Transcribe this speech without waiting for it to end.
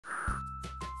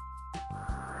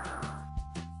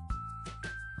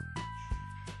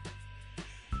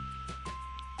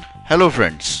Hello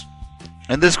friends,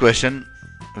 in this question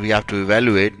we have to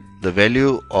evaluate the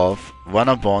value of 1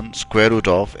 upon square root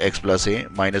of x plus a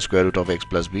minus square root of x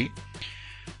plus b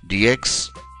dx.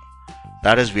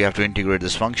 That is, we have to integrate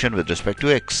this function with respect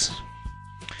to x.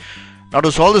 Now to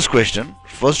solve this question,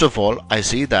 first of all I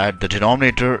see that the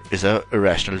denominator is an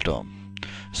irrational term.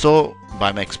 So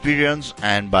by my experience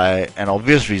and by an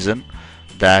obvious reason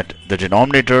that the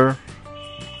denominator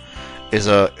is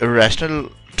an irrational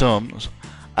term,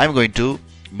 I'm going to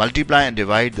multiply and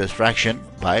divide this fraction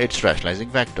by its rationalizing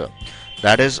factor,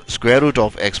 that is square root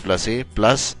of x plus a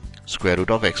plus square root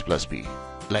of x plus b,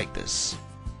 like this.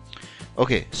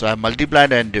 Okay, so I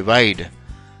multiplied and divide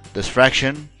this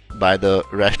fraction by the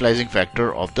rationalizing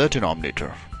factor of the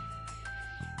denominator.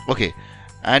 Okay,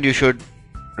 and you should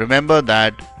remember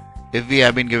that if we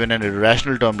have been given an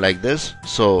irrational term like this,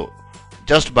 so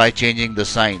just by changing the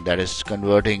sign, that is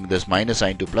converting this minus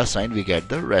sign to plus sign, we get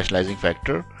the rationalizing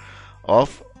factor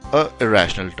of a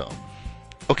irrational term.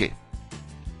 Okay,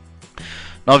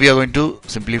 now we are going to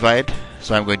simplify it.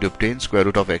 So I'm going to obtain square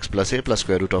root of x plus a plus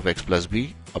square root of x plus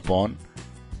b upon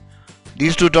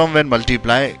these two terms when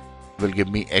multiply will give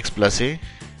me x plus a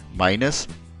minus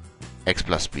x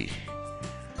plus b.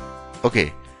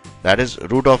 Okay, that is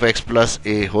root of x plus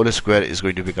a whole square is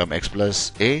going to become x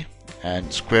plus a,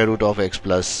 and square root of x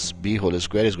plus b whole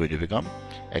square is going to become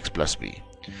x plus b.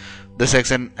 This x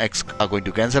and x are going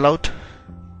to cancel out.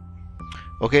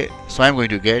 Okay, so I'm going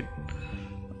to get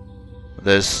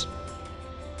this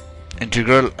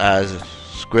integral as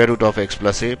square root of x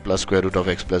plus a plus square root of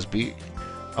x plus b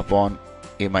upon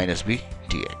a minus b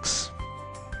dx.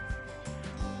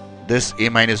 This a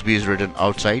minus b is written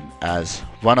outside as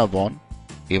 1 upon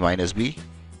a minus b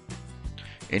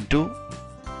into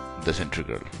this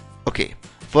integral. Okay,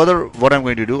 further what I'm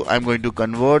going to do, I'm going to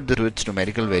convert to its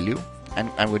numerical value,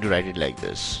 and I'm going to write it like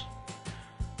this.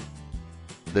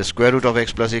 The square root of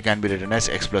x plus a can be written as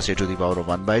x plus a to the power of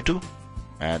 1 by 2,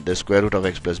 and the square root of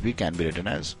x plus b can be written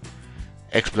as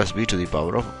x plus b to the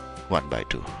power of 1 by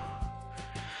 2.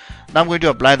 Now I'm going to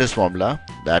apply this formula,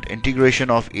 that integration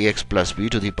of ax plus b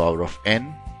to the power of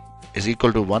n is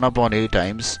equal to 1 upon a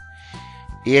times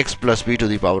ax plus b to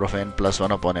the power of n plus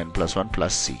 1 upon n plus 1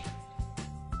 plus c.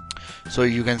 So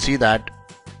you can see that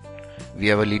we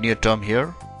have a linear term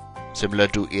here similar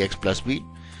to ax plus b.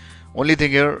 Only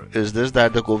thing here is this,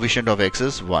 that the coefficient of x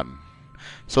is 1.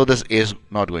 So this a is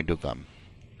not going to come.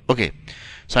 Okay,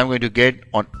 so I'm going to get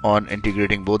on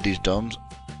integrating both these terms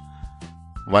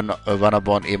 1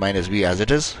 upon a minus b as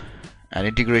it is, and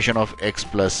integration of x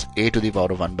plus a to the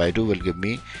power of 1 by 2 will give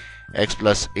me x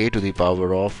plus a to the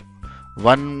power of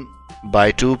 1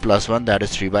 by 2 plus 1, that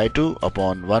is 3 by 2,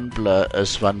 upon 1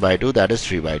 plus 1 by 2, that is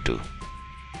 3 by 2.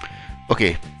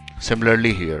 Okay,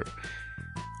 similarly here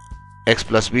x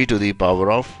plus b to the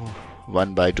power of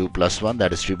 1 by 2 plus 1,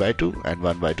 that is 3 by 2, and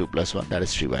 1 by 2 plus 1, that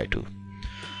is 3 by 2.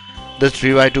 This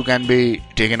 3 by 2 can be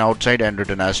taken outside and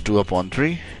written as 2 upon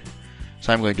 3.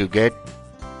 So I'm going to get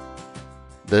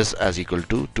this as equal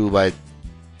to 2 by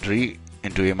 3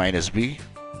 into a minus b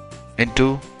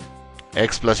into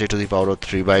x plus a to the power of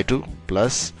 3 by 2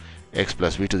 plus x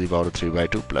plus b to the power of 3 by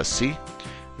 2 plus c,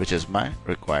 which is my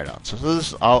required answer. So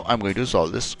this is how I'm going to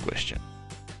solve this question.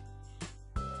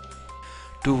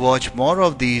 To watch more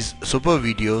of these super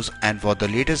videos and for the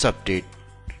latest update,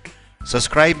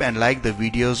 subscribe and like the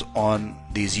videos on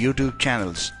these YouTube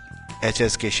channels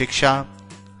HSK Shiksha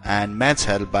and Maths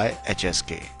Help by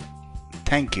HSK.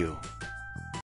 Thank you.